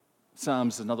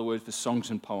Psalms is another word for songs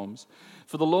and poems.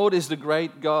 For the Lord is the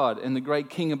great God and the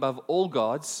great King above all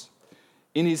gods.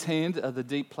 In his hand are the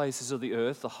deep places of the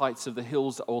earth. The heights of the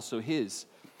hills are also his.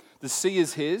 The sea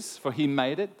is his, for he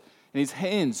made it, and his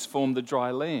hands formed the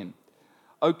dry land.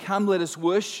 O come, let us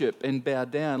worship and bow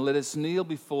down. Let us kneel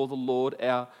before the Lord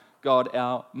our God,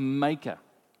 our Maker.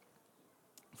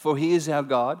 For he is our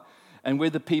God, and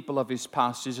we're the people of his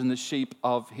pastures and the sheep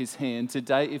of his hand.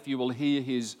 Today, if you will hear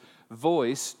his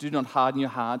voice, do not harden your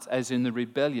hearts as in the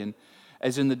rebellion,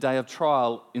 as in the day of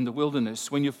trial in the wilderness,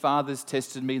 when your fathers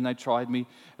tested me and they tried me,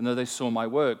 and though they saw my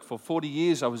work. For 40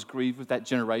 years I was grieved with that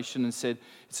generation and said,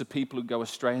 it's a people who go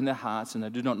astray in their hearts, and they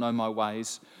do not know my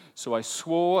ways. So I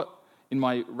swore in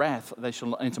my wrath they shall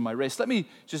not enter my rest. Let me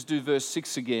just do verse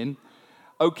 6 again.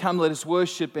 O come, let us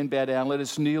worship and bow down. Let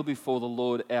us kneel before the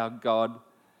Lord our God,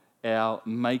 our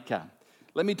Maker.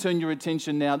 Let me turn your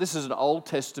attention now. This is an Old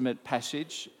Testament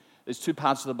passage. There's two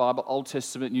parts of the Bible, Old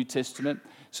Testament, New Testament.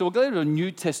 So we'll go to a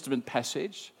New Testament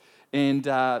passage. And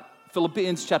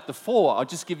Philippians chapter 4, I'll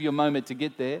just give you a moment to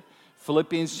get there.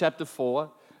 Philippians chapter 4,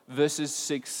 verses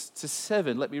 6 to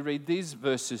 7. Let me read these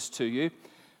verses to you.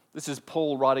 This is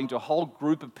Paul writing to a whole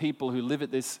group of people who live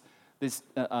at this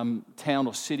town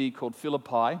or city called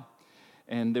Philippi.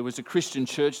 And there was a Christian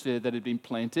church there that had been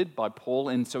planted by Paul.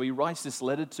 And so he writes this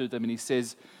letter to them and he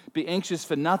says, be anxious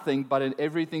for nothing, but in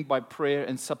everything by prayer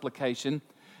and supplication,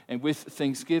 and with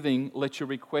thanksgiving, let your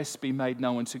requests be made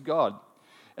known to God.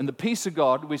 And the peace of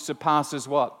God, which surpasses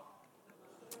what?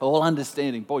 All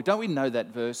understanding. Boy, don't we know that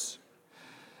verse?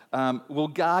 Will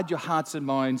guard your hearts and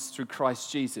minds through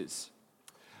Christ Jesus.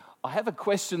 I have a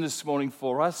question this morning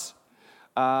for us.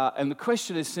 And the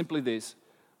question is simply this.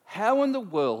 How in the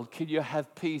world can you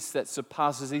have peace that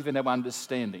surpasses even our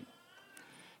understanding?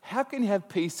 How can you have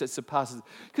peace that surpasses?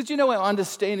 Because you know our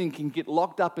understanding can get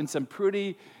locked up in some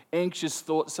pretty anxious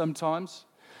thoughts sometimes.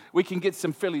 We can get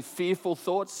some fairly fearful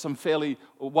thoughts, some fairly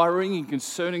worrying and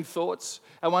concerning thoughts.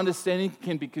 Our understanding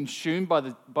can be consumed by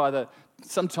the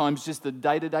sometimes just the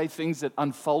day-to-day things that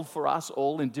unfold for us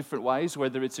all in different ways,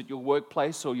 whether it's at your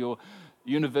workplace or your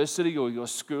university or your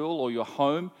school or your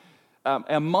home.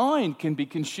 Our mind can be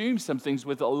consumed some things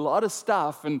with a lot of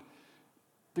stuff. And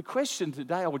the question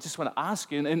today I would just want to ask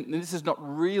you, and this is not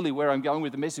really where I'm going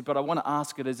with the message, but I want to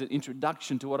ask it as an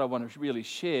introduction to what I want to really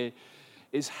share,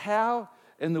 is how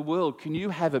in the world can you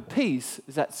have a peace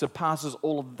that surpasses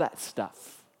all of that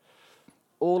stuff?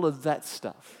 All of that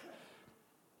stuff.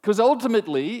 Because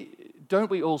ultimately, don't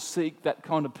we all seek that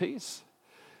kind of peace?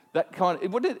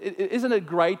 Isn't it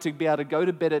great to be able to go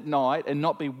to bed at night and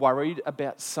not be worried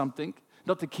about something,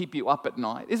 not to keep you up at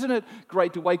night? Isn't it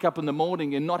great to wake up in the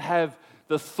morning and not have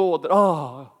the thought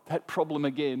that, that problem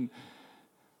again?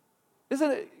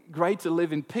 Isn't it great to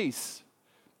live in peace?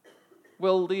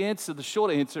 Well, the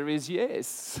short answer is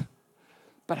yes.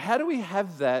 But how do we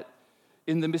have that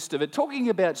in the midst of it? Talking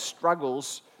about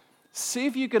struggles, see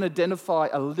if you can identify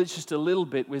just a little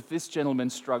bit with this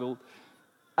gentleman's struggle.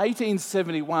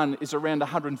 1871 is around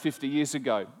 150 years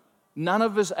ago. None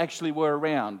of us actually were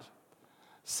around.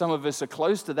 Some of us are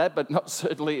close to that, but not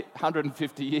certainly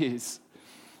 150 years.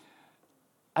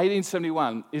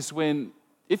 1871 is when,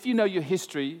 if you know your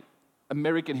history,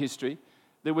 American history,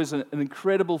 there was an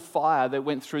incredible fire that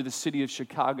went through the city of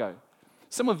Chicago.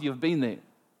 Some of you have been there.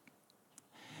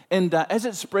 And as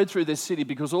it spread through this city,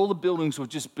 because all the buildings were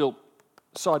just built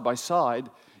side by side,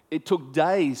 it took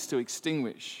days to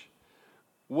extinguish.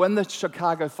 When the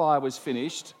Chicago fire was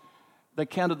finished, they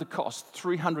counted the cost.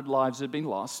 300 lives had been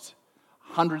lost.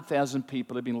 100,000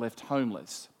 people had been left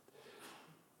homeless.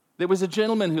 There was a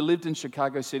gentleman who lived in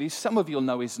Chicago City. Some of you will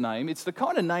know his name. It's the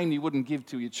kind of name you wouldn't give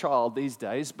to your child these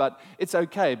days, but it's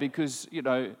okay because,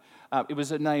 it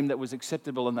was a name that was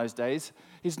acceptable in those days.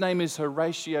 His name is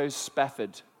Horatio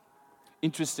Spafford.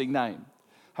 Interesting name.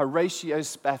 Horatio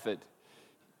Spafford.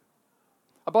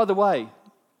 Oh, by the way,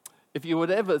 if you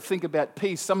would ever think about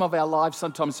peace, some of our lives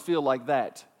sometimes feel like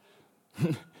that.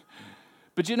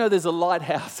 But there's a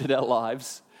lighthouse in our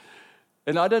lives.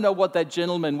 And I don't know what that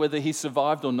gentleman, whether he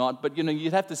survived or not, but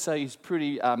you'd have to say he's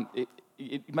pretty,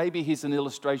 maybe he's an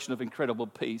illustration of incredible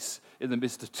peace in the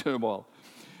midst of turmoil.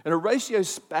 And Horatio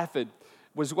Spafford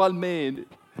was one man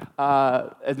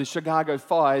in the Chicago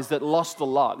fires that lost a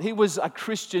lot. He was a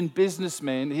Christian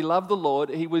businessman. He loved the Lord.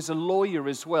 He was a lawyer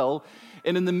as well.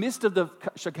 And in the midst of the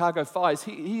Chicago fires,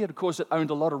 he had, of course,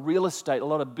 owned a lot of real estate, a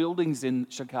lot of buildings in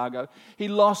Chicago. He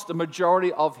lost the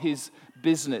majority of his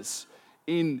business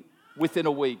within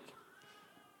a week.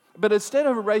 But instead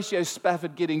of Horatio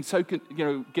Spafford getting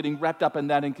wrapped up in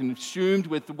that and consumed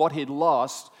with what he'd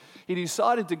lost, he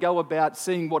decided to go about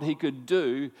seeing what he could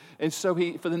do. And so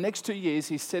for the next 2 years,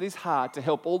 he set his heart to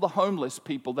help all the homeless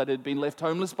people that had been left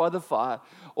homeless by the fire,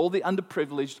 all the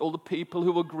underprivileged, all the people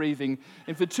who were grieving.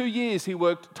 And for 2 years, he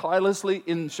worked tirelessly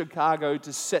in Chicago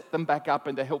to set them back up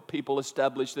and to help people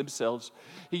establish themselves.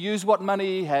 He used what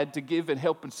money he had to give and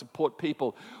help and support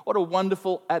people. What a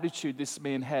wonderful attitude this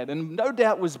man had. And no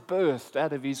doubt was birthed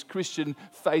out of his Christian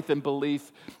faith and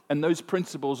belief and those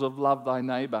principles of love thy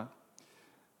neighbor.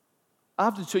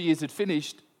 After 2 years had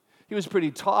finished, he was pretty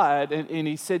tired, and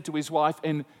he said to his wife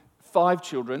and 5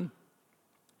 children,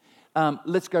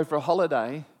 let's go for a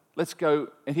holiday. Let's go.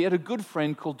 And he had a good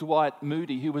friend called Dwight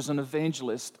Moody, who was an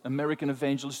evangelist, American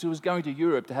evangelist, who was going to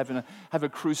Europe to have a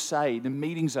crusade and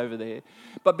meetings over there.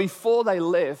 But before they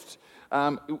left,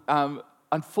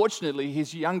 unfortunately,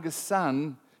 his youngest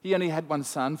son, he only had one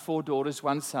son, 4 daughters,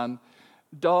 one son,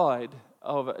 died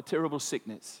of a terrible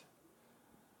sickness.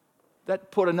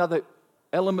 That put another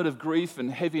element of grief and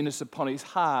heaviness upon his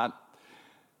heart.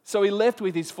 So he left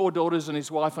with his 4 daughters and his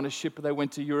wife on a ship. They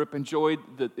went to Europe, enjoyed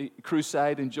the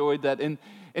crusade, enjoyed that.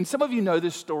 And some of you know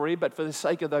this story, but for the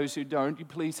sake of those who don't, you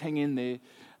please hang in there.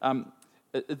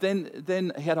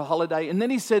 Then he had a holiday, and then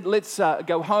he said, let's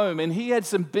go home. And he had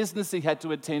some business he had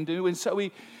to attend to, and so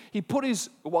he put his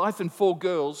wife and 4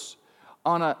 girls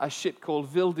on a ship called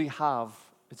Ville du Havre.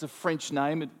 It's a French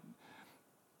name.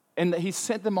 And he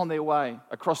sent them on their way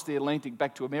across the Atlantic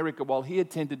back to America while he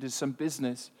attended to some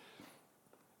business.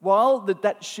 While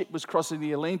that ship was crossing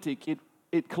the Atlantic,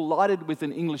 it collided with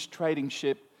an English trading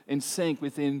ship and sank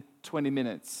within 20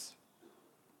 minutes.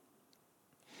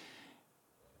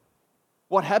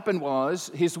 What happened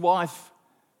was his wife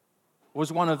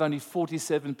was one of only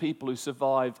 47 people who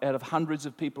survived out of hundreds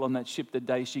of people on that ship that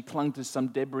day. She clung to some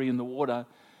debris in the water.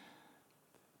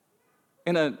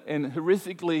 And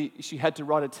horrifically, she had to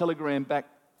write a telegram back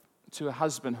to her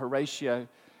husband, Horatio,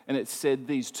 and it said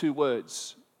these 2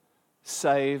 words,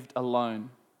 saved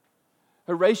alone.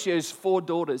 Horatio's 4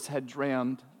 daughters had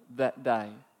drowned that day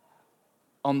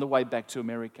on the way back to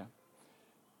America.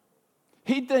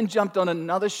 He then jumped on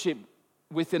another ship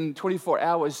within 24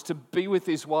 hours to be with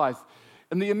his wife,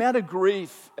 and the amount of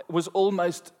grief was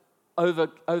almost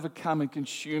overcome and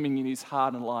consuming in his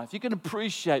heart and life. You can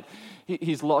appreciate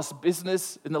he's lost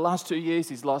business. In the last 2 years,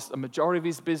 he's lost a majority of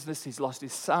his business. He's lost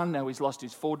his son. Now he's lost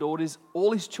his 4 daughters.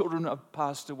 All his children have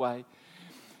passed away.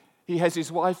 He has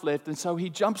his wife left, and so he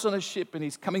jumps on a ship and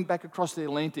he's coming back across the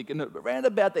Atlantic and around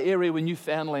about the area where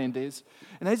Newfoundland is.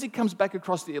 And as he comes back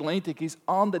across the Atlantic, he's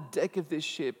on the deck of this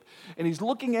ship and he's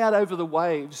looking out over the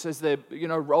waves as they're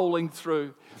rolling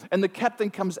through. And the captain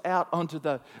comes out onto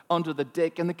the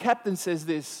deck, and the captain says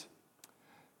this,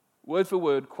 word for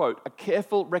word, quote, "A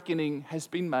careful reckoning has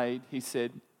been made," he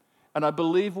said, "and I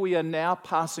believe we are now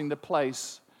passing the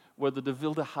place where the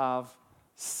Ville du Havre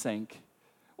sank."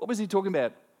 What was he talking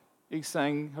about? He's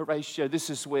saying, Horatio, this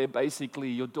is where basically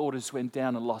your daughters went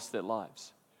down and lost their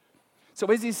lives. So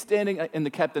as he's standing, and the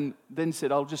captain then said,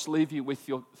 "I'll just leave you with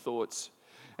your thoughts."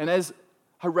 And as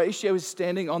Horatio is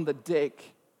standing on the deck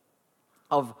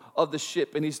of the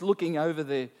ship and he's looking over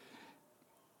there,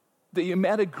 the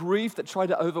amount of grief that tried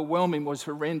to overwhelm him was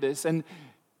horrendous. And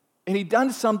he'd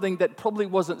done something that probably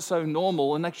wasn't so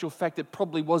normal. In actual fact, it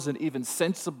probably wasn't even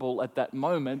sensible at that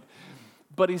moment.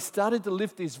 But he started to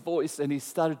lift his voice and he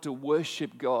started to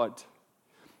worship God.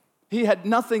 He had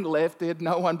nothing left. He had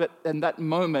no one but in that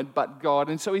moment but God.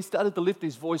 And so he started to lift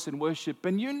his voice in worship.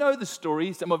 And you know the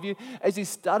story, some of you. As he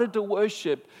started to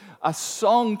worship, a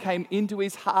song came into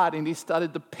his heart and he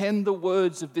started to pen the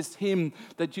words of this hymn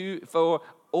that for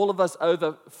all of us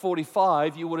over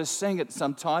 45, you would have sang it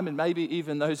sometime, and maybe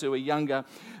even those who are younger.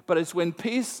 But it's when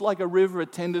peace like a river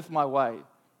attendeth my way,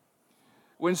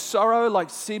 when sorrow like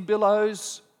sea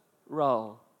billows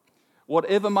roll,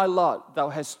 whatever my lot thou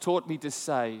hast taught me to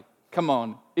say, come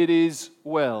on, it is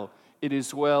well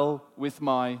with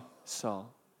my soul.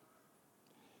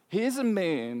 Here's a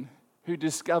man who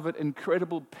discovered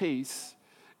incredible peace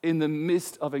in the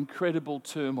midst of incredible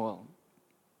turmoil.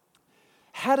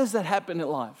 How does that happen in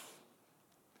life?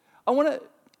 I want to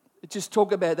just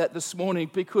talk about that this morning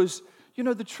because,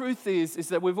 the truth is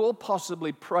that we've all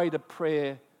possibly prayed a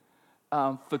prayer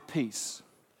for peace.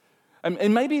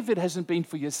 And maybe if it hasn't been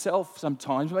for yourself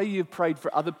sometimes, maybe you've prayed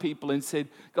for other people and said,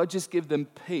 God, just give them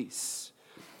peace.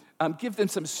 Give them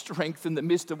some strength in the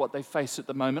midst of what they face at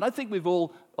the moment. I think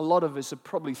a lot of us have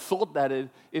probably thought that,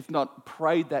 if not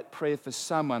prayed that prayer for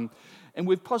someone. And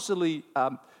we've possibly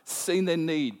seen their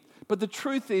need. But the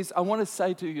truth is, I want to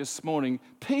say to you this morning,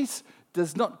 peace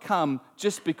does not come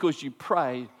just because you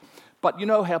pray. But you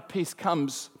know how peace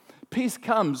comes? Peace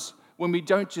comes when we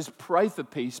don't just pray for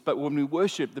peace, but when we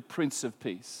worship the Prince of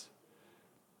Peace.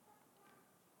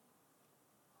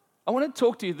 I want to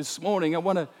talk to you this morning. I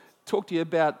want to talk to you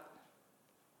about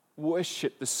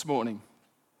worship this morning.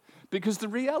 Because the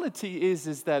reality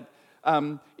is that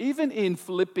even in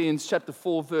Philippians chapter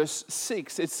 4, verse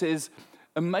 6, it says,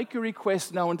 make a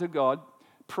request known to God,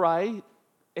 pray,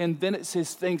 and then it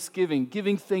says thanksgiving,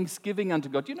 giving thanksgiving unto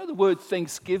God. You know the word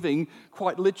thanksgiving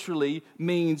quite literally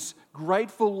means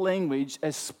grateful language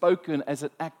as spoken as an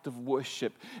act of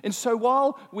worship. And so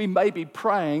while we may be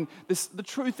praying, the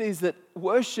truth is that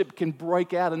worship can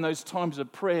break out in those times of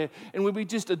prayer. And when we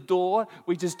just adore,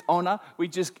 we just honor, we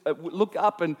just look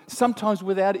up, and sometimes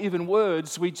without even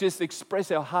words, we just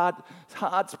express our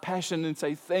heart's passion and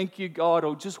say, thank you, God,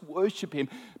 or just worship Him.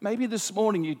 Maybe this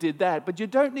morning you did that, but you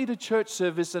don't need a church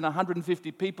service and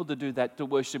 150 people to do that to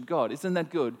worship God. Isn't that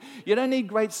good? You don't need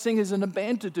great singers and a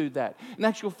band to do that. In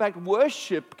actual fact,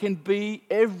 worship can be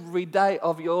every day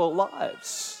of your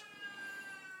lives.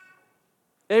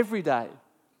 Every day.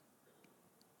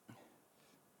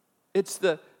 It's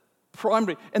the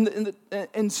primary.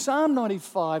 And Psalm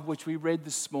 95, which we read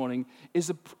this morning,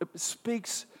 is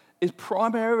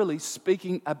primarily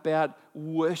speaking about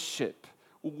worship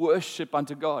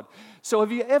unto God. So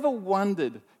have you ever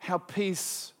wondered how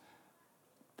peace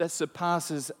that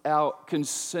surpasses our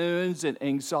concerns and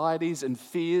anxieties and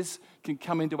fears can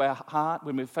come into our heart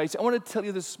when we face it? I want to tell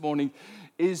you this morning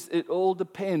is it all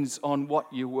depends on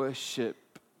what you worship.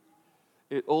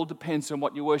 It all depends on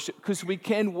what you worship, because we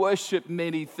can worship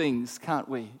many things, can't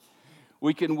we?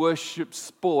 We can worship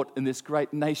sport in this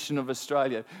great nation of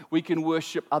Australia. We can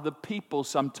worship other people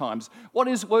sometimes. What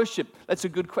is worship? That's a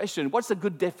good question. What's a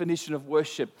good definition of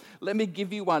worship? Let me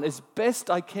give you one. As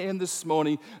best I can this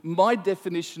morning, my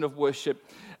definition of worship,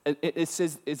 it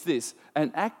says, is this: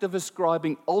 an act of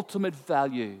ascribing ultimate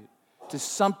value to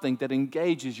something that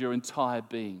engages your entire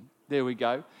being. There we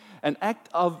go. An act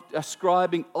of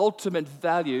ascribing ultimate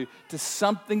value to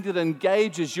something that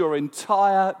engages your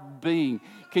entire being.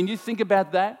 Can you think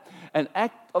about that? An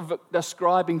act of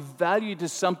ascribing value to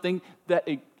something that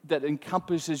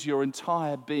encompasses your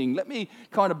entire being. Let me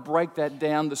kind of break that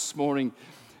down this morning.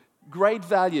 Great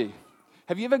value.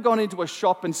 Have you ever gone into a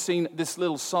shop and seen this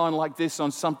little sign like this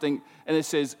on something, and it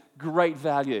says, great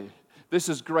value? This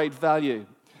is great value.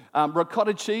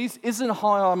 Ricotta cheese isn't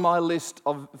high on my list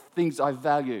of things I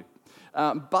value.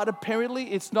 But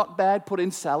apparently it's not bad put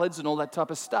in salads and all that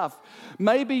type of stuff.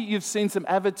 Maybe you've seen some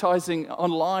advertising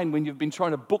online when you've been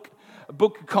trying to book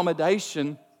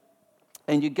accommodation,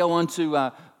 and you go on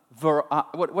to,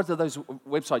 what are those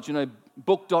websites? You know,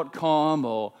 book.com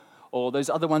or those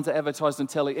other ones that advertise on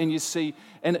telly, and you see,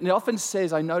 and it often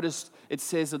says, I noticed it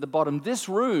says at the bottom, this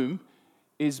room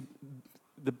is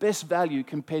the best value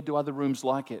compared to other rooms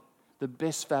like it. The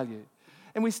best value.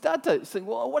 And we start to think,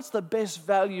 well, what's the best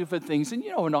value for things? And you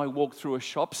know, when I walk through a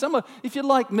shop, if you're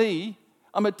like me,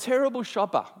 I'm a terrible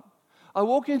shopper. I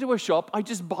walk into a shop, I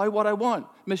just buy what I want.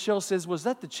 Michelle says, was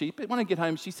that the cheapest? When I get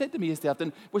home, she said to me yesterday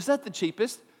afternoon, was that the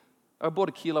cheapest? I bought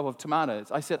a kilo of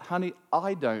tomatoes. I said, honey,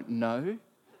 I don't know.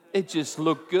 It just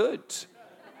looked good.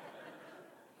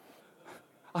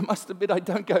 I must admit, I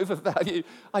don't go for value.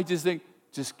 I just think,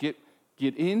 just get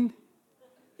in.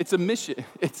 It's a mission.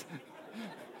 It's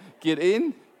get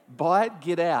in, buy it,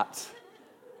 get out.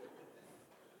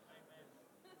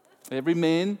 Every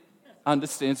man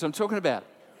understands what I'm talking about.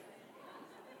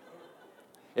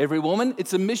 Every woman,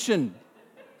 it's a mission.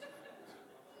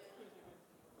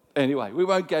 Anyway, we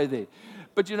won't go there.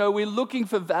 But, you know, we're looking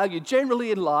for value.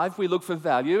 Generally in life, we look for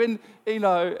value. And, you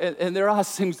know, and there are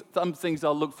some things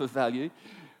I'll look for value.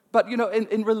 But, you know,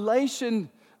 in relation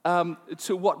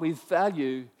to what we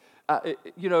value,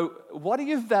 you know, what do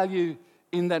you value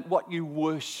in that what you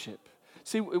worship?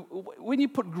 See, when you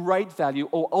put great value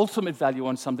or ultimate value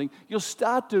on something, you'll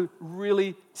start to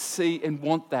really see and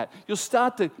want that. You'll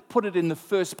start to put it in the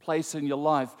first place in your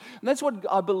life. And that's what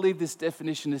I believe this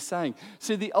definition is saying.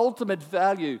 See, the ultimate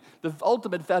value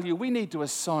we need to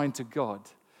assign to God.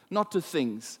 Not to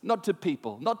things, not to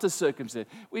people, not to circumstance.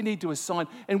 We need to assign.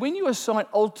 And when you assign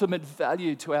ultimate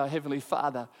value to our Heavenly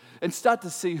Father and start to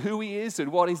see who He is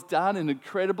and what He's done and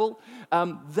incredible,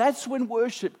 that's when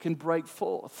worship can break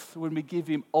forth, when we give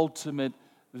Him ultimate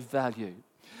value.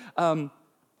 You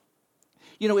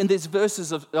know, in these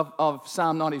verses of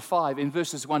Psalm 95, in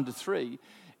verses 1 to 3,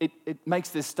 it makes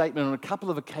this statement on a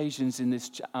couple of occasions in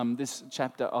this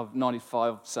chapter of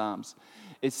 95 Psalms.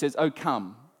 It says, "Oh,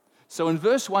 come." So in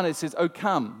verse 1, it says, "Oh,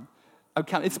 come, oh,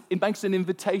 come." It makes an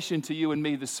invitation to you and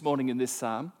me this morning in this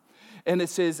psalm. And it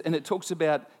says, and it talks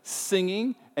about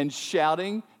singing and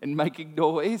shouting and making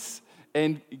noise.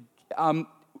 And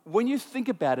when you think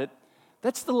about it,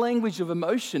 that's the language of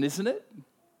emotion, isn't it?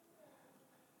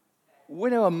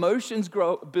 When our emotions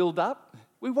build up,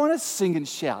 we want to sing and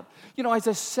shout. You know, as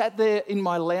I sat there in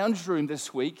my lounge room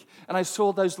this week and I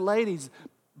saw those ladies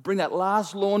bring that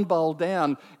last lawn bowl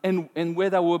down, and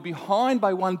where they were behind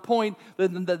by 1 point,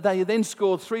 they then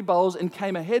scored 3 bowls and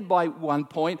came ahead by 1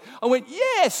 point. I went,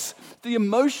 yes! The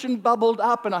emotion bubbled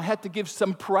up, and I had to give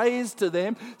some praise to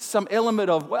them, some element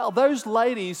of, well, those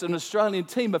ladies, an Australian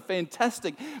team, are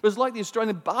fantastic. It was like the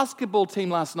Australian basketball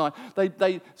team last night.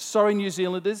 Sorry, New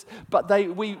Zealanders, but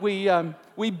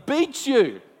we beat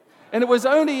you. And it was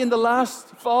only in the last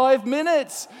 5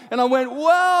 minutes. And I went,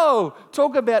 whoa,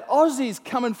 talk about Aussies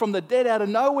coming from the dead out of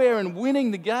nowhere and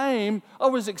winning the game. I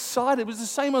was excited. It was the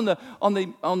same on the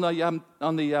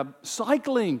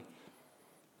cycling.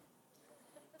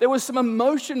 There was some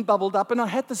emotion bubbled up, and I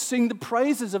had to sing the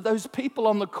praises of those people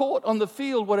on the court, on the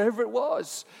field, whatever it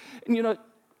was. And you know,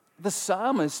 the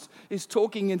psalmist is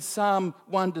talking in Psalm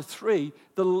 1-3.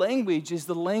 The language is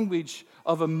the language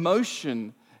of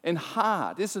emotion and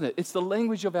heart, isn't it? It's the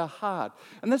language of our heart.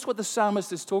 And that's what the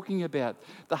psalmist is talking about,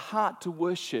 the heart to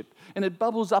worship. And it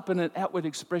bubbles up in an outward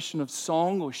expression of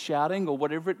song or shouting or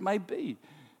whatever it may be.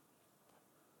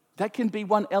 That can be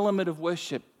one element of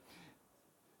worship.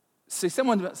 See,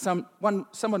 someone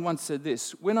once said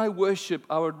this: when I worship,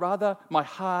 I would rather my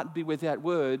heart be without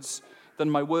words than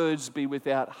my words be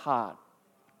without heart.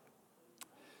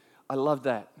 I love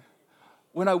that.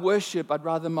 When I worship, I'd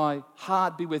rather my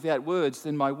heart be without words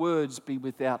than my words be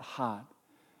without heart.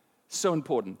 So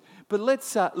important. But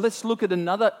let's look at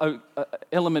another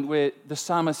element where the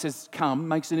psalmist says, come,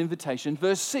 makes an invitation.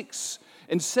 Verse 6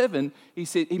 and 7,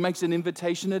 he makes an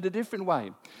invitation in a different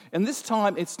way. And this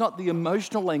time, it's not the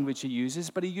emotional language he uses,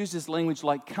 but he uses language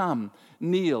like come,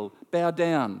 kneel, bow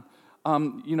down.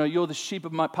 You're the sheep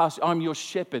of my pasture, I'm your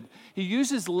shepherd. He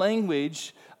uses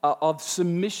language of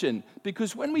submission,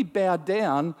 because when we bow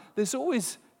down, there's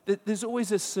always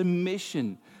a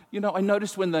submission. You know, I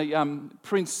noticed when the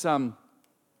Prince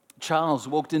Charles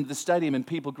walked into the stadium and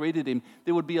people greeted him,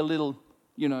 there would be a little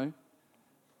in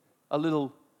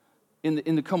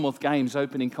the Commonwealth Games,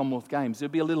 opening Commonwealth Games,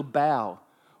 there'd be a little bow,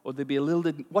 or there'd be a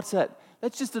little. What's that?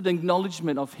 That's just an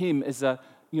acknowledgement of him as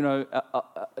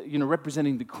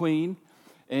representing the Queen,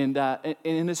 and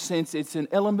in a sense, it's an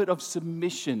element of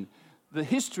submission. The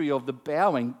history of the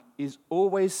bowing is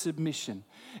always submission.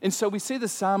 And so we see the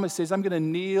psalmist says, I'm going to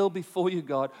kneel before you,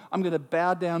 God. I'm going to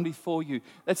bow down before you.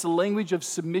 That's a language of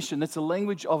submission. That's a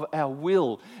language of our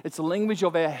will. It's a language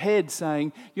of our head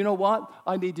saying, you know what?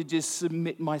 I need to just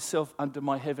submit myself unto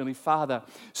my Heavenly Father.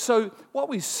 So what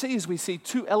we see is we see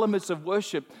two elements of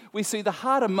worship. We see the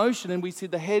heart emotion and we see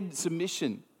the head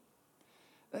submission.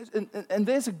 And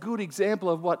there's a good example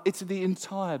of what it's the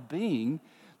entire being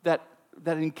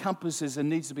that encompasses and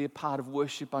needs to be a part of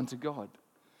worship unto God.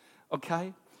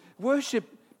 Okay? Worship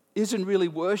isn't really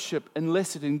worship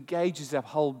unless it engages our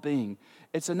whole being.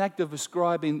 It's an act of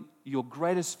ascribing your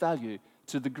greatest value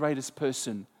to the greatest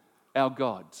person, our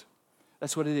God.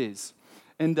 That's what it is.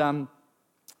 And,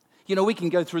 we can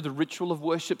go through the ritual of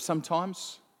worship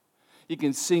sometimes. You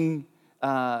can sing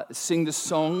the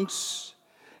songs,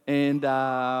 and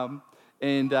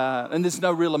there's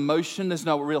no real emotion, there's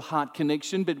no real heart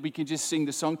connection, but we can just sing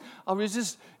the song. In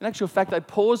actual fact, I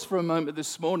paused for a moment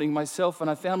this morning myself, and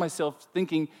I found myself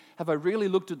thinking, have I really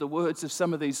looked at the words of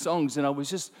some of these songs? And I was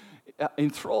just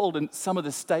enthralled in some of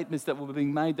the statements that were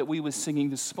being made that we were singing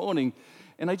this morning.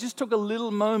 And I just took a little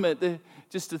moment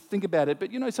just to think about it. But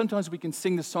sometimes we can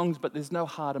sing the songs, but there's no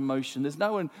heart emotion. There's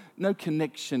no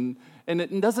connection. And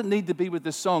it doesn't need to be with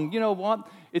the song. You know what?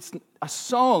 It's a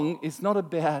song is not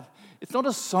about... It's not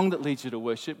a song that leads you to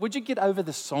worship. Would you get over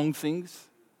the song things?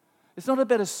 It's not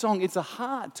about a song. It's a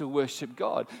heart to worship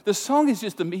God. The song is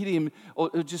just the medium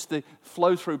or just the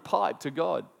flow-through pipe to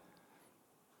God.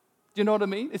 Do you know what I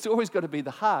mean? It's always got to be the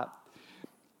heart.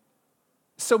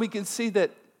 So we can see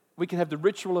that we can have the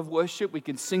ritual of worship. We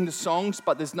can sing the songs,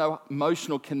 but there's no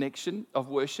emotional connection of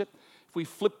worship. If we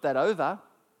flip that over,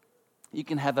 you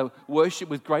can have a worship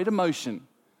with great emotion.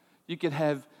 You can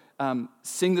have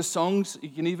sing the songs, you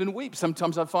can even weep.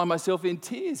 Sometimes I find myself in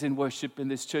tears in worship in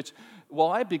this church.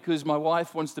 Why? Because my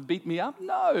wife wants to beat me up?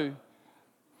 No.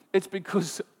 It's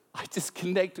because I just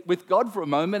connect with God for a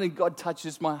moment and God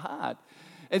touches my heart.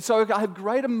 And so I have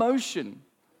great emotion,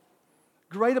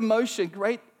 great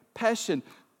passion.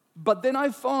 But then I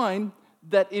find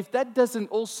that if that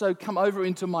doesn't also come over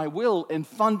into my will and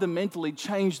fundamentally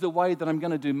change the way that I'm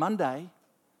going to do Monday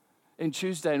and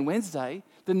Tuesday and Wednesday,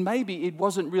 then maybe it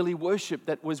wasn't really worship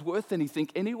that was worth anything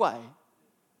anyway.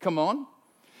 Come on.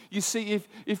 You see,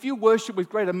 if you worship with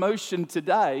great emotion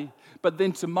today, but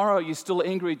then tomorrow you're still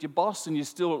angry at your boss and you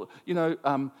still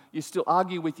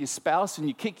argue with your spouse and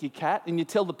you kick your cat and you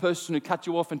tell the person who cut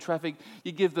you off in traffic,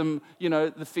 you give them,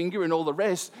 the finger and all the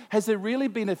rest, has there really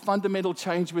been a fundamental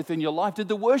change within your life?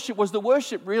 Was the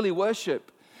worship really worship?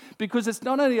 Because it's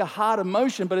not only a heart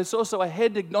emotion, but it's also a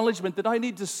head acknowledgement that I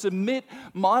need to submit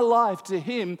my life to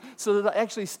Him so that I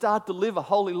actually start to live a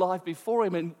holy life before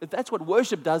Him. And if that's what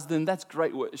worship does, then that's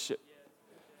great worship.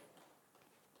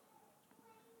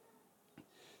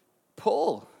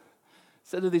 Paul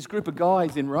said to this group of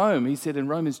guys in Rome, he said in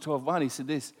Romans 12:1, he said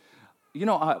this,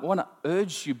 I want to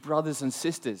urge you, brothers and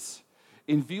sisters,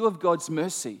 in view of God's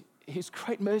mercy, His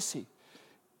great mercy,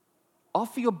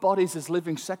 offer your bodies as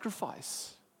living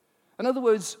sacrifice. In other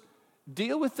words,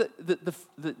 deal with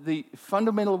the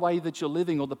fundamental way that you're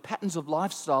living or the patterns of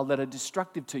lifestyle that are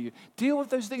destructive to you. Deal with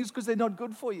those things because they're not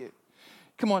good for you.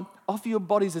 Come on, offer your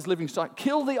bodies as living sacrifice.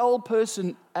 Kill the old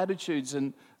person attitudes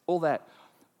and all that.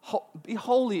 Be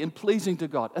holy and pleasing to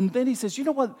God. And then he says, you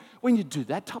know what? When you do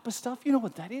that type of stuff, you know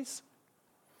what that is?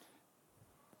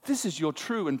 This is your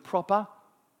true and proper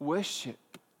worship.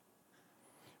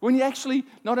 When you actually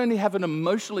not only have an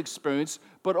emotional experience,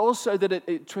 but also that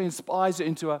it transpires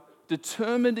into a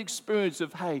determined experience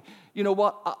of, hey, you know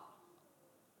what?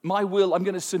 I'm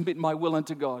going to submit my will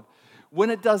unto God. When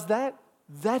it does that,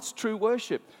 that's true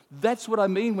worship. That's what I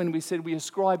mean when we said we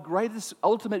ascribe greatest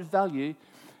ultimate value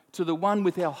to the one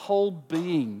with our whole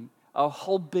being. Our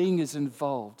whole being is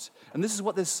involved. And this is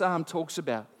what this psalm talks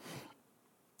about.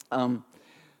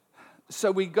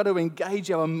 So we've got to engage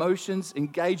our emotions,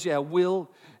 engage our will,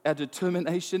 our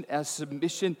determination, our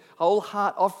submission, whole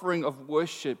heart offering of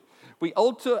worship. We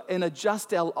alter and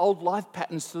adjust our old life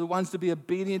patterns to the ones to be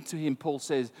obedient to Him, Paul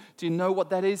says. Do you know what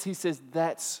that is? He says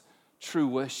that's true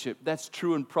worship. That's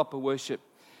true and proper worship.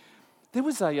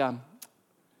 There's a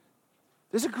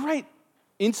great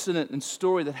incident and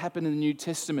story that happened in the New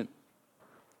Testament.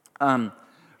 Right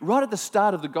at the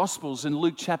start of the Gospels in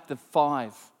Luke chapter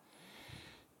 5.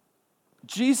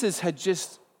 Jesus had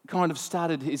just kind of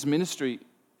started His ministry.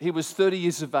 He was 30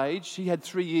 years of age. He had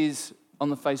 3 years on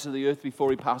the face of the earth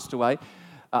before He passed away.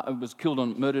 Was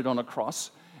murdered on a cross.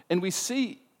 And we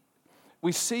see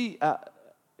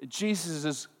Jesus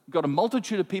has got a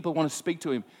multitude of people who want to speak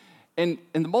to Him. And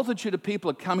the multitude of people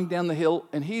are coming down the hill,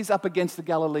 and He's up against the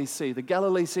Galilee Sea. The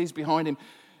Galilee Sea's behind Him.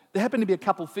 There happened to be a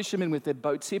couple of fishermen with their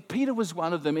boats here. Peter was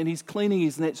one of them, and he's cleaning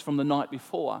his nets from the night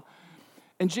before.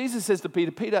 And Jesus says to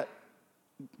Peter, Peter,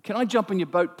 can I jump in your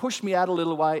boat, push me out a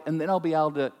little way, and then I'll be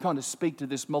able to kind of speak to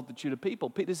this multitude of people?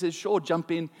 Peter says, sure,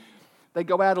 jump in. They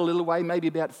go out a little way, maybe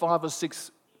about 5 or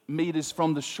 6 meters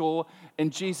from the shore,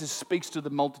 and Jesus speaks to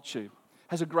the multitude.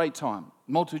 Has a great time.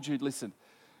 Multitude, listen.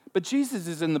 But Jesus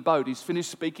is in the boat. He's finished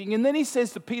speaking, and then He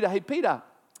says to Peter, hey, Peter,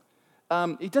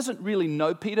 he doesn't really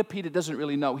know Peter. Peter doesn't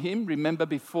really know him. Remember,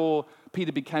 before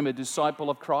Peter became a disciple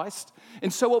of Christ?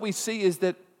 And so what we see is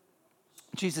that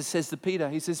Jesus says to Peter,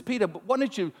 He says, Peter, why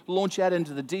don't you launch out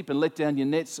into the deep and let down your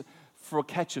nets for a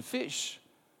catch of fish?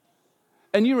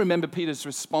 And you remember Peter's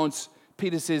response.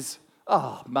 Peter says,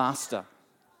 oh, Master,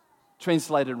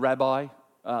 translated rabbi,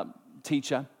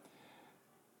 teacher,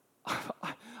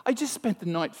 I just spent the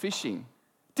night fishing.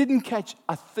 Didn't catch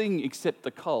a thing except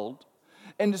the cold.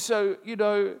 And so,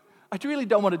 I really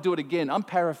don't want to do it again. I'm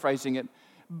paraphrasing it.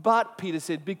 But Peter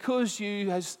said, because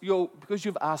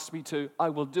you've asked me to, I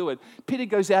will do it. Peter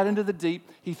goes out into the deep.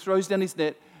 He throws down his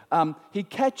net. He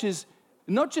catches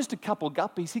not just a couple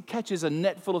guppies. He catches a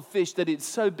net full of fish that it's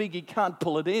so big he can't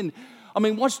pull it in. I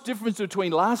mean, what's the difference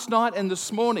between last night and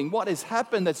this morning? What has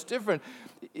happened that's different?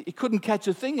 He couldn't catch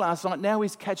a thing last night. Now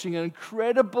he's catching an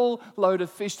incredible load of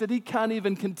fish that he can't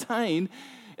even contain.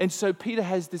 And so Peter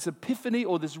has this epiphany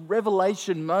or this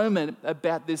revelation moment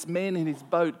about this man in his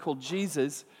boat called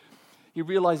Jesus. He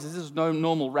realizes this is no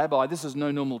normal rabbi. This is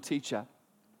no normal teacher.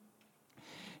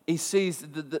 He sees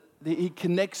he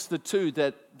connects the two,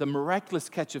 that the miraculous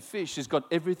catch of fish has got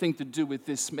everything to do with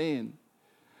this man.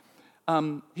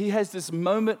 He has this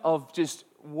moment of just,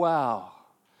 wow.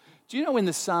 Do you know in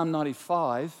the Psalm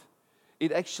 95,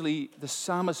 the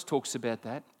psalmist talks about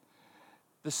that.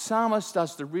 The psalmist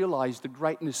starts to realize the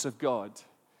greatness of God.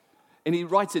 And he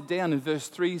writes it down in verse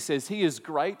 3. He says, He is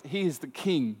great. He is the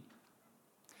King.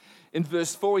 In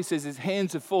verse 4, he says, His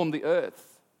hands have formed the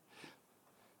earth.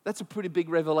 That's a pretty big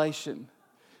revelation.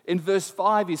 In verse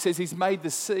 5, he says, He's made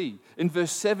the sea. In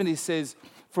verse 7, he says,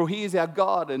 For He is our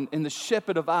God and the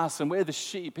shepherd of us, and we're the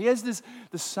sheep. The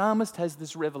psalmist has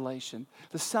this revelation.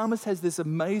 The psalmist has this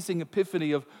amazing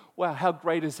epiphany of, wow, how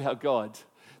great is our God?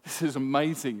 This is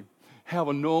amazing. how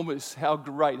enormous, how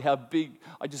great, how big.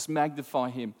 I just magnify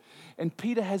him. And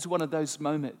Peter has one of those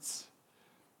moments.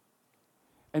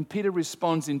 And Peter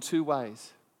responds in two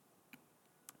ways.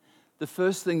 The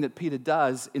first thing that Peter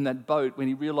does in that boat when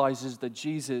he realizes that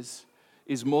Jesus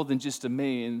is more than just a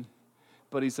man,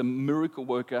 but he's a miracle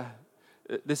worker,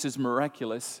 this is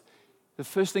miraculous. The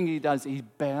first thing he does, he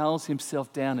bows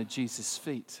himself down at Jesus'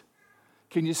 feet.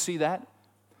 Can you see that?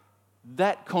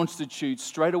 That constitutes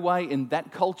straight away in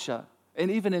that culture, and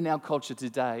even in our culture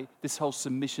today, this whole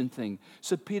submission thing.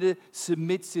 So Peter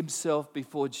submits himself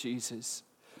before Jesus.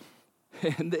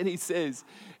 And then he says,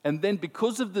 and then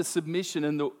because of the submission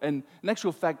and in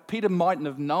actual fact, Peter mightn't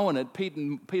have known it,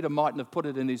 Peter mightn't have put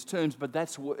it in his terms, but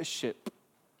that's worship.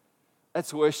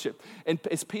 That's worship. And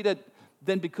as Peter,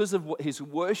 then because of his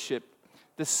worship,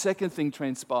 the second thing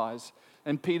transpires.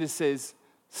 And Peter says,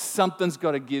 something's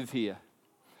got to give here.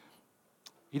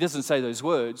 He doesn't say those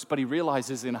words, but he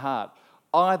realizes in heart,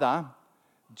 either,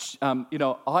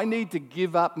 I need to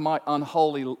give up my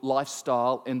unholy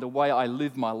lifestyle and the way I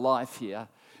live my life here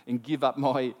and give up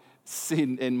my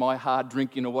sin and my hard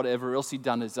drinking or whatever else he'd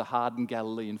done as a hardened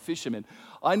Galilean fisherman.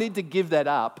 I need to give that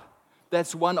up.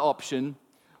 That's one option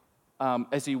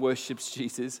as he worships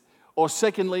Jesus. Or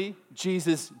secondly,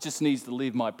 Jesus just needs to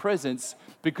leave my presence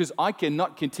because I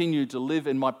cannot continue to live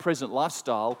in my present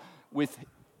lifestyle with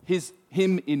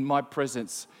him in my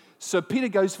presence. So Peter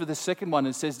goes for the second one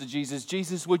and says to Jesus,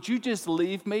 Jesus, would you just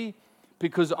leave me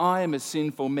because I am a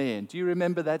sinful man? Do you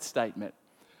remember that statement?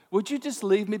 Would you just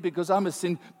leave me because I'm a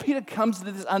sin? Peter comes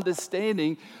to this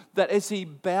understanding that as he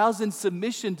bows in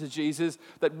submission to Jesus,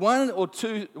 that one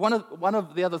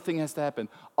of the other thing has to happen.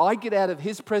 I get out of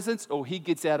his presence or he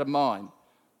gets out of mine.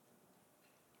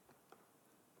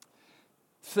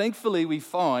 Thankfully, we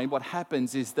find what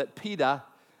happens is that Peter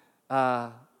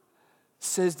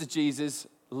says to Jesus,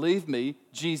 leave me.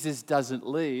 Jesus doesn't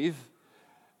leave.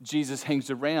 Jesus hangs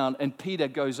around, and Peter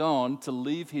goes on to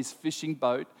leave his fishing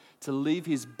boat, to leave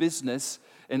his business,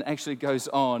 and actually goes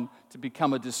on to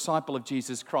become a disciple of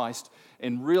Jesus Christ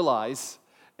and realize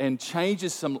and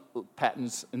changes some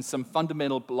patterns and some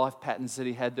fundamental life patterns that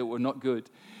he had that were not good.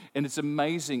 And it's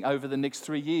amazing over the next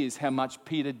 3 years how much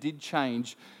Peter did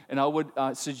change. And I would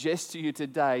suggest to you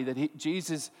today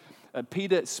that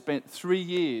Peter spent 3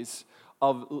 years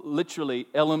of literally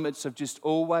elements of just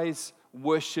always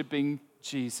worshiping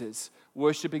Jesus,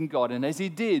 worshiping God. And as he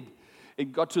did,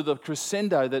 it got to the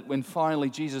crescendo that when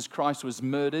finally Jesus Christ was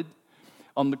murdered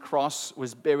on the cross,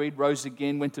 was buried, rose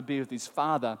again, went to be with his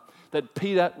Father, that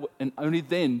Peter, and only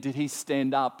then did he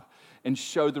stand up and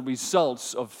show the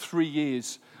results of 3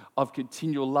 years of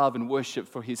continual love and worship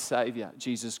for his Savior,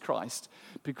 Jesus Christ.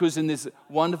 Because in this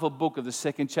wonderful book of the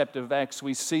second chapter of Acts,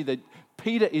 we see that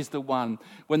Peter is the one.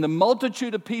 When the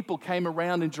multitude of people came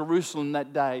around in Jerusalem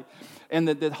that day and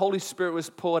that the Holy Spirit was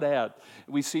poured out,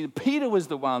 we see that Peter was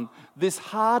the one. This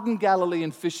hardened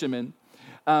Galilean fisherman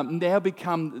now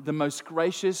become the most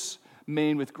gracious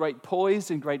man with great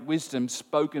poise and great wisdom,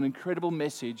 spoke an incredible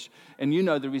message. And you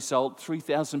know the result,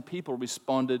 3,000 people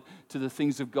responded to the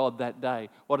things of God that day.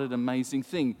 What an amazing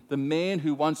thing. The man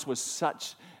who once was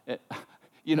such a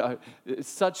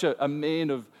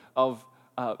man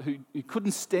who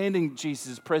couldn't stand in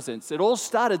Jesus' presence. It all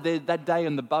started there that day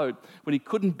on the boat when he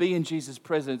couldn't be in Jesus'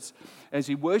 presence as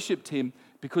he worshipped him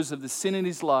because of the sin in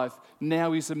his life.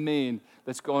 Now he's a man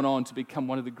that's gone on to become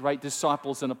one of the great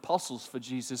disciples and apostles for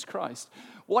Jesus Christ.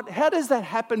 How does that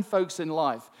happen, folks, in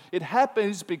life? It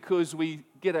happens because we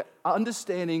get an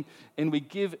understanding and we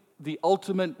give the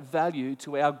ultimate value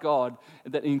to our God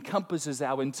that encompasses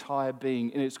our entire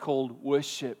being, and it's called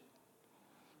worship.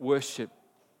 Worship.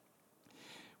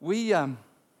 We have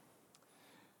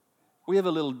a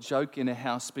little joke in our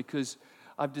house because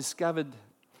I've discovered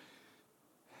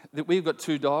that we've got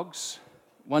 2 dogs.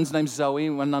 One's named Zoe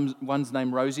and one's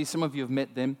named Rosie. Some of you have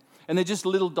met them. And they're just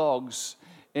little dogs.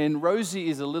 And Rosie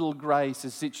is a little grey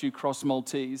Shih Tzu cross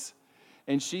Maltese.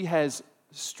 And she has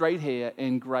straight hair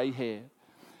and grey hair.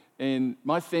 And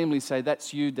my family say,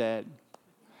 that's you, Dad.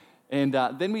 And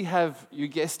then we have, you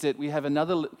guessed it, we have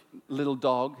another little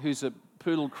dog who's a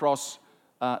poodle cross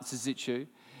Shih Tzu.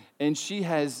 And she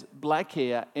has black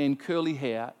hair and curly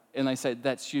hair. And they say,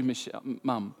 that's you, Michelle,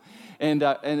 Mum. And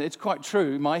it's quite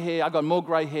true. My hair, I've got more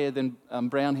grey hair than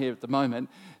brown hair at the moment.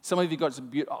 Some of you got some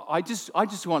beautiful. I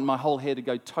just want my whole hair to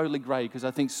go totally grey because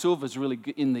I think silver's really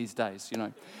good in these days, you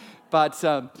know. But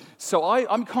so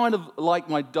I'm kind of like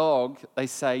my dog. They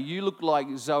say, you look like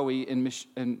Zoe and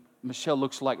Michelle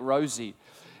looks like Rosie.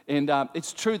 And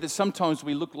it's true that sometimes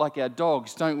we look like our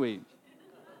dogs, don't we?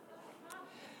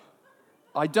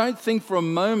 I don't think for a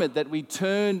moment that we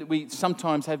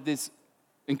sometimes have this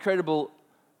incredible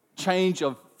change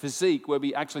of physique where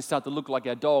we actually start to look like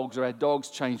our dogs or our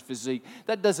dogs change physique.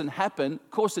 That doesn't happen.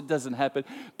 Of course it doesn't happen.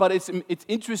 But it's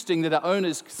interesting that our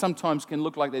owners sometimes can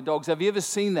look like their dogs. Have you ever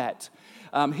seen that?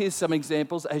 Here's some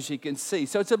examples, as you can see.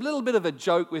 So it's a little bit of a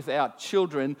joke with our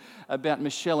children about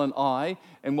Michelle and I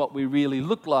and what we really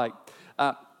look like.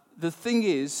 The thing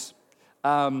is,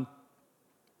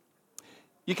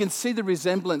 you can see the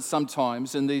resemblance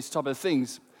sometimes in these type of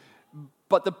things.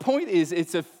 But the point is,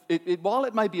 while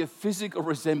it may be a physical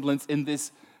resemblance in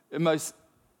this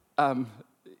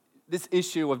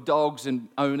issue of dogs and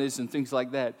owners and things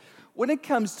like that, when it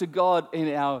comes to God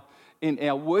in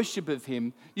our worship of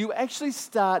Him, you actually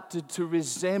start to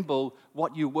resemble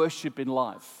what you worship in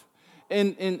life.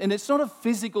 And it's not a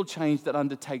physical change that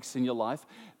undertakes in your life,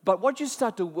 but what you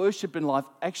start to worship in life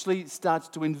actually starts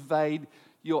to invade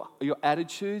your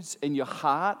attitudes and your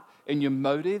heart and your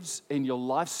motives and your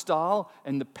lifestyle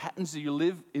and the patterns that you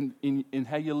live in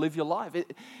how you live your life.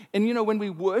 And when we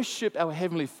worship our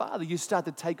Heavenly Father, you start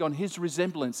to take on His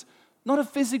resemblance. Not a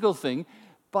physical thing,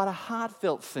 but a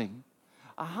heartfelt thing.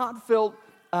 A heartfelt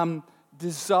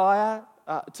desire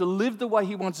to live the way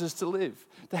He wants us to live,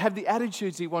 to have the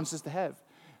attitudes He wants us to have.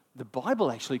 The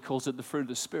Bible actually calls it the fruit of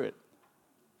the Spirit.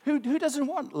 Who doesn't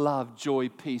want love, joy,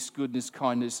 peace, goodness,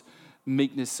 kindness,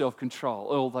 meekness, self-control,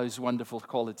 all those wonderful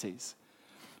qualities?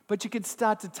 But you can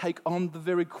start to take on the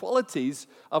very qualities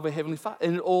of a Heavenly Father.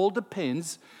 And it all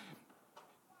depends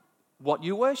what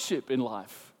you worship in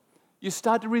life. You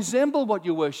start to resemble what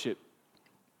you worship.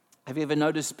 Have you ever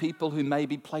noticed people who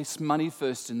maybe place money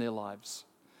first in their lives?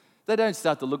 They don't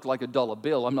start to look like a dollar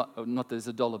bill. Not there's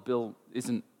a dollar bill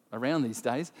isn't around these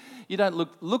days. You don't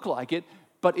look like it,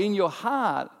 but in your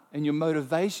heart and your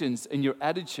motivations and your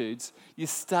attitudes, you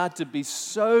start to be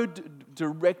so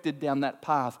directed down that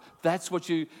path. That's what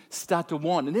you start to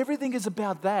want. And everything is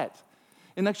about that.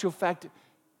 In actual fact,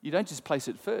 you don't just place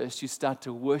it first, you start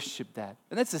to worship that.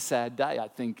 And that's a sad day, I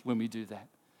think, when we do that.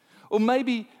 Or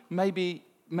maybe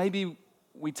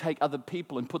we take other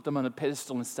people and put them on a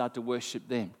pedestal and start to worship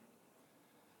them.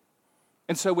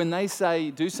 And so when they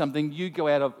say do something, you go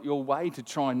out of your way to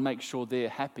try and make sure they're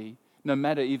happy, no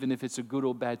matter even if it's a good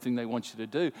or bad thing they want you to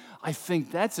do. I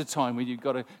think that's a time when you've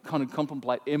got to kind of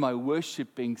contemplate, am I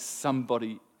worshiping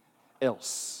somebody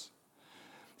else?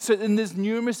 So and there's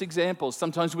numerous examples.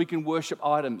 Sometimes we can worship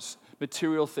items,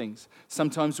 material things.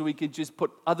 Sometimes we could just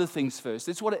put other things first.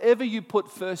 It's whatever you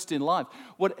put first in life.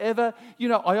 Whatever,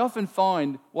 I often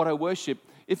find what I worship,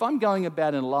 if I'm going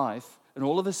about in life and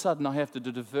all of a sudden I have to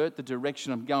divert the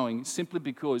direction I'm going simply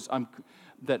because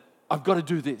I've got to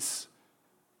do this.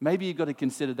 Maybe you've got to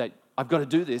consider that I've got to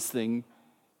do this thing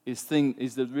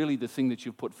is really the thing that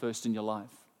you've put first in your life.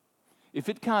 If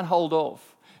it can't hold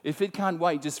off, if it can't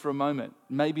wait just for a moment,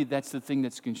 maybe that's the thing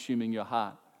that's consuming your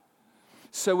heart.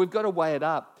 So we've got to weigh it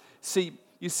up.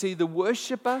 You see, the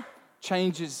worship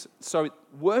changes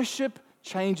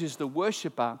the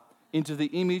worshiper into the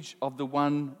image of the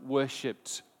one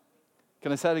worshipped.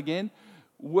 Can I say it again?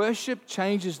 Worship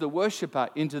changes the worshiper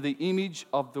into the image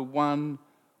of the one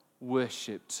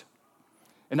worshipped.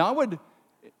 And I would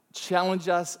challenge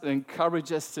us and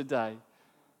encourage us today.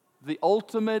 The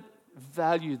ultimate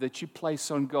value that you place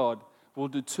on God will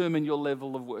determine your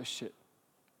level of worship.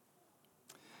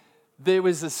 There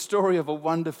was a story of a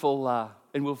wonderful,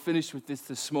 and we'll finish with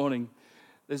this morning.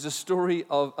 There's a story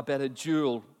about a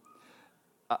jewel.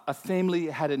 A family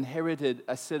had inherited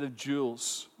a set of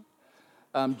jewels,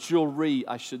 jewelry,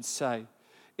 I should say.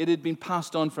 It had been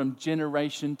passed on from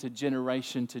generation to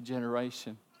generation to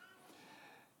generation.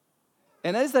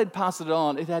 And as they'd passed it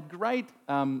on, it had great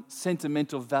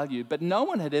sentimental value, but no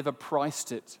one had ever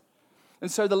priced it.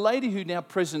 And so the lady who now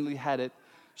presently had it,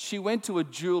 she went to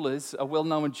a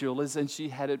well-known jeweler's, and she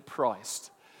had it priced.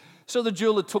 So the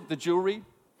jeweler took the jewelry.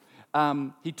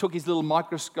 He took his little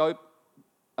microscope,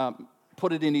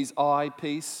 put it in his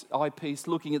eyepiece,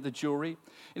 looking at the jewelry,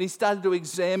 and he started to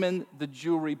examine the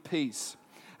jewelry piece.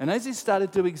 And as he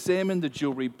started to examine the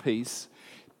jewelry piece,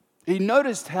 he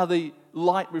noticed how the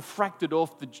light refracted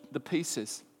off the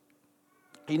pieces.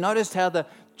 He noticed how the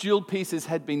jewel pieces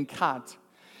had been cut.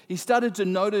 He started to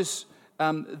notice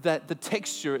that the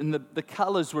texture and the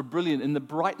colors were brilliant and the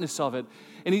brightness of it.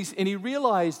 And he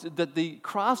realized that the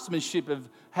craftsmanship of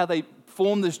how they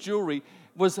formed this jewelry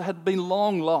had been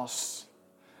long lost.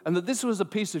 And that this was a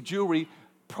piece of jewelry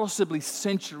possibly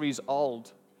centuries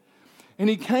old. And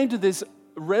he came to this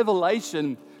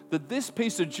revelation that this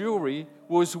piece of jewelry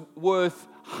was worth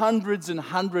hundreds and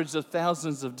hundreds of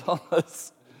thousands of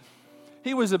dollars.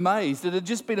 He was amazed. It had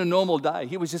just been a normal day.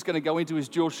 He was just going to go into his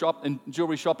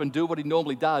jewelry shop and do what he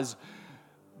normally does.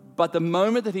 But the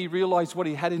moment that he realized what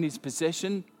he had in his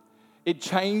possession, it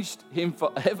changed him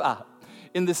forever,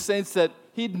 in the sense that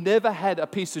he'd never had a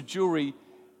piece of jewelry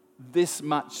this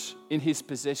much in his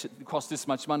possession, cost this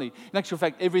much money. In actual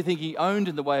fact, everything he owned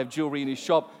in the way of jewelry in his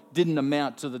shop didn't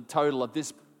amount to the total of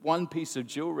this one piece of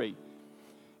jewelry.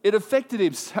 It affected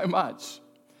him so much.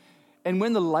 And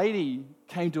when the lady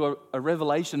came to a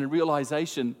revelation and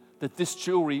realization that this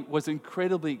jewelry was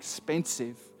incredibly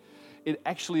expensive, it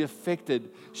actually affected.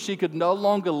 She could no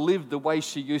longer live the way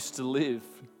she used to live.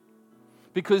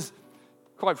 Because,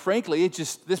 quite frankly,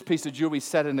 this piece of jewelry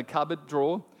sat in a cupboard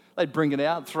drawer. They'd bring it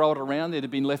out, throw it around. It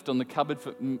had been left on the cupboard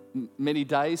for many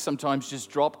days, sometimes just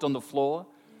dropped on the floor.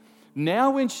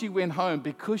 Now when she went home,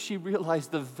 because she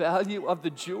realized the value of the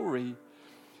jewelry,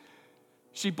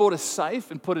 she bought a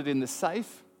safe and put it in the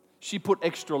safe. She put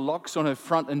extra locks on her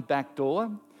front and back door.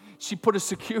 She put a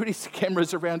security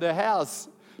cameras around her house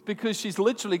because she's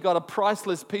literally got a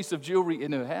priceless piece of jewelry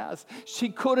in her house. She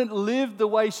couldn't live the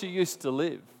way she used to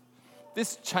live.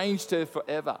 This changed her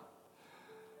forever.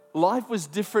 Life was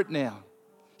different now.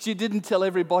 She didn't tell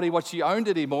everybody what she owned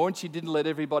anymore, and she didn't let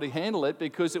everybody handle it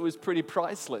because it was pretty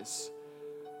priceless.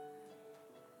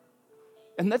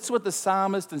 And that's what the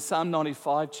psalmist in Psalm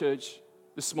 95, church,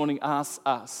 this morning asks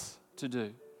us to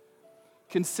do.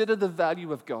 Consider the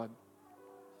value of God.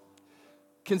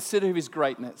 Consider His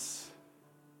greatness.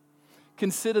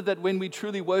 Consider that when we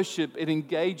truly worship, it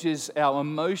engages our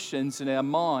emotions and our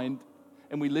mind,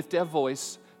 and we lift our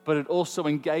voice, but it also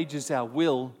engages our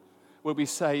will, where we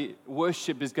say,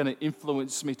 worship is going to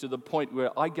influence me to the point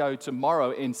where I go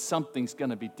tomorrow and something's going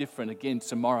to be different again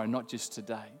tomorrow, not just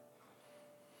today.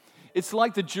 It's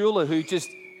like the jeweler who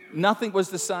nothing was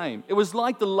the same. It was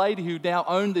like the lady who now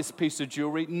owned this piece of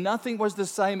jewelry. Nothing was the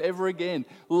same ever again.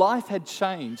 Life had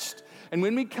changed. And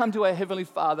when we come to our Heavenly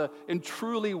Father and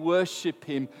truly worship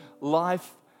Him, life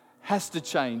has to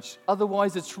change.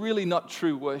 Otherwise, it's really not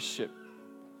true worship.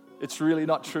 It's really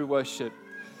not true worship.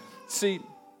 See,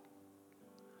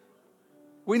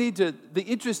 the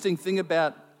interesting thing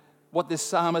about what this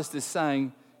psalmist is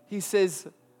saying, he says,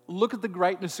 look at the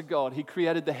greatness of God. He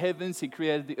created the heavens, He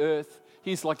created the earth.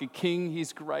 He's like a king,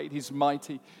 He's great, He's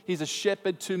mighty. He's a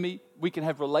shepherd to me. We can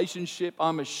have relationship.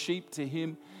 I'm a sheep to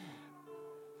Him.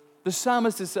 The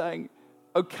psalmist is saying,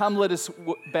 oh, come, let us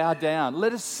bow down.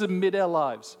 Let us submit our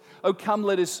lives. Oh, come,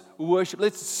 let us worship.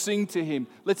 Let's sing to Him.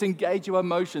 Let's engage our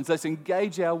emotions. Let's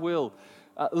engage our will.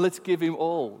 Let's give Him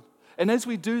all. And as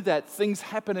we do that, things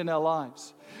happen in our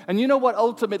lives. And you know what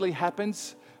ultimately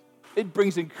happens? It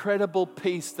brings incredible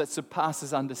peace that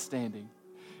surpasses understanding.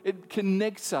 It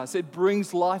connects us. It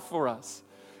brings life for us.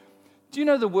 Do you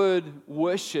know the word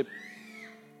worship?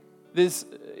 This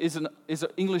is an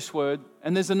English word,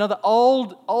 and there's another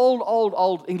old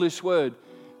English word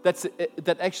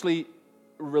that actually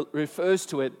refers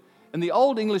to it. And the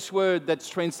old English word that's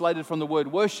translated from the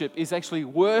word worship is actually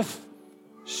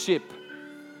worth-ship.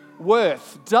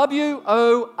 Worth, W-O-R-T-H,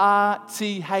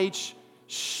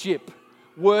 ship,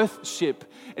 worth-ship.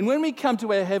 And when we come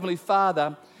to our Heavenly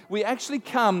Father, we actually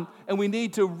come and we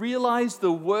need to realize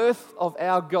the worth of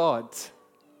our God.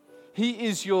 He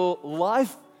is your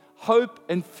life, hope,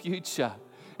 and future.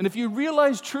 And if you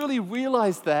truly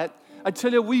realize that, I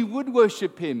tell you, we would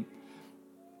worship Him.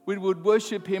 We would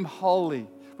worship Him wholly.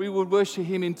 We would worship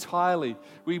Him entirely.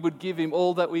 We would give Him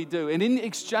all that we do. And in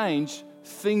exchange,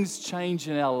 things change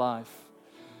in our life.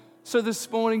 So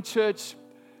this morning, church,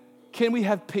 can we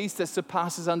have peace that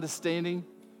surpasses understanding?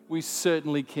 We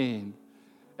certainly can.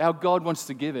 Our God wants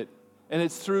to give it. And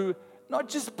it's through not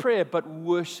just prayer, but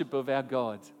worship of our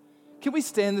God. Can we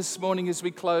stand this morning as we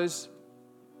close?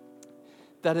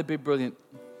 That'd be brilliant.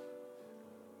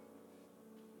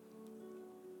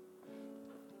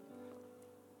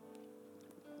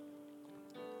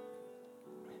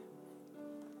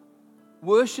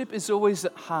 Worship is always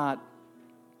at heart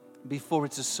before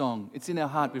it's a song. It's in our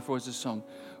heart before it's a song.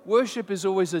 Worship is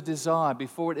always a desire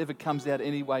before it ever comes out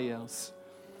any way else.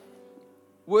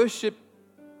 Worship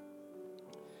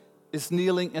is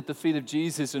kneeling at the feet of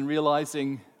Jesus and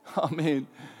realizing, oh man,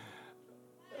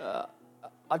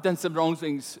 I've done some wrong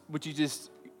things. Would you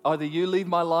either you leave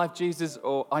my life, Jesus,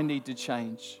 or I need to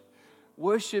change.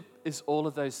 Worship is all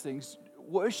of those things.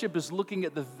 Worship is looking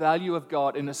at the value of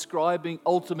God and ascribing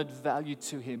ultimate value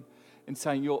to Him and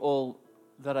saying, you're all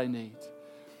that I need.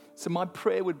 So my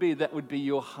prayer would be that would be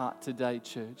your heart today,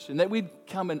 church, and that we'd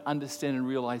come and understand and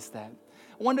realize that.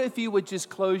 I wonder if you would just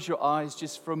close your eyes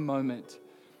just for a moment,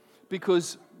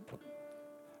 because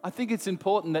I think it's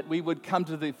important that we would come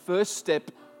to the first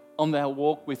step on our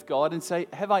walk with God and say,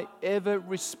 have I ever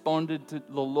responded to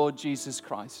the Lord Jesus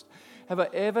Christ? Have I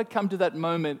ever come to that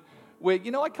moment where,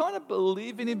 I kind of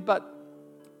believe in him, but,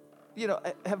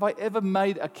 have I ever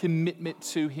made a commitment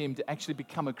to him to actually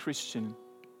become a Christian?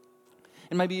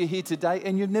 And maybe you're here today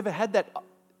and you've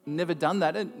never done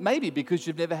that, and maybe because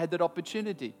you've never had that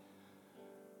opportunity.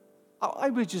 I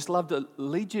would just love to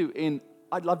lead you in.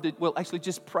 I'd love to, actually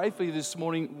just pray for you this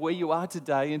morning where you are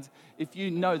today. And if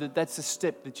you know that that's a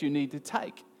step that you need to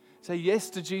take, say yes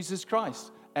to Jesus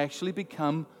Christ. Actually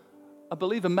become a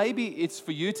believer. Maybe it's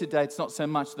for you today, it's not so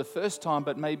much the first time,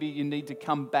 but maybe you need to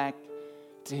come back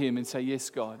to him and say, yes,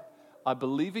 God, I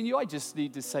believe in you. I just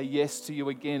need to say yes to you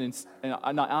again.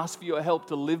 And I ask for your help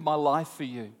to live my life for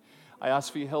you. I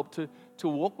ask for your help to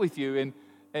walk with you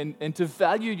and to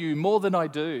value you more than I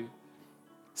do.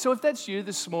 So if that's you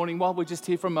this morning, while we're just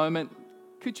here for a moment,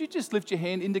 could you just lift your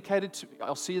hand, indicate it to me?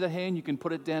 I'll see the hand, you can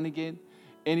put it down again.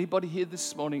 Anybody here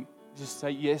this morning, just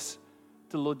say yes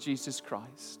to Lord Jesus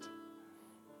Christ.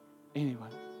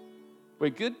 Anyone? We're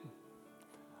good?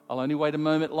 I'll only wait a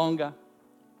moment longer.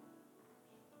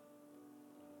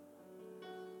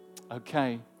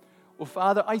 Okay. Well,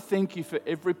 Father, I thank you for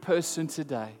every person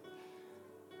today.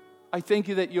 I thank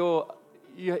you that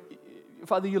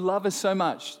Father, you love us so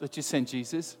much that you sent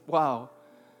Jesus. Wow.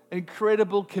 An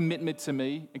incredible commitment to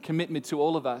me, a commitment to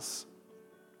all of us.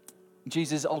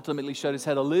 Jesus ultimately showed us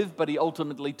how to live, but he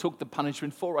ultimately took the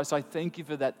punishment for us. I thank you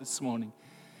for that this morning.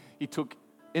 He took,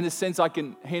 in a sense, I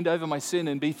can hand over my sin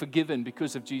and be forgiven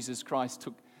because of Jesus Christ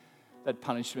took that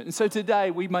punishment. And so today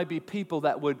we may be people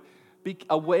that would be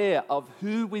aware of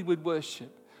who we would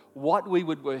worship, what we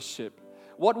would worship,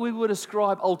 what we would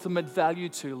ascribe ultimate value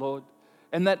to, Lord.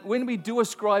 And that when we do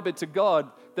ascribe it to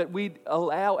God, that we'd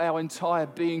allow our entire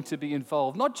being to be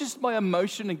involved. Not just my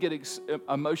emotion and get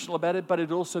emotional about it, but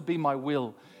it'd also be my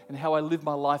will and how I live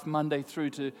my life Monday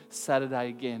through to Saturday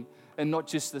again, and not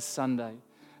just the Sunday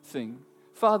thing.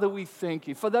 Father, we thank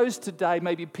you. For those today,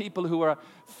 maybe people who are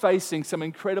facing some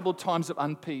incredible times of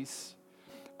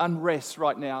unrest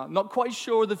right now, not quite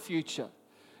sure of the future,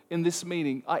 in this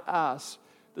meeting, I ask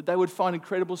that they would find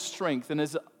incredible strength, and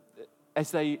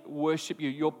as they worship you,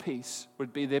 your peace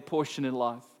would be their portion in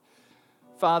life.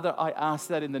 Father, I ask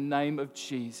that in the name of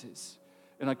Jesus,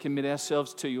 and I commit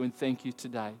ourselves to you and thank you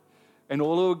today. And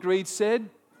all who agreed said,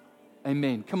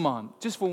 amen. Come on, just for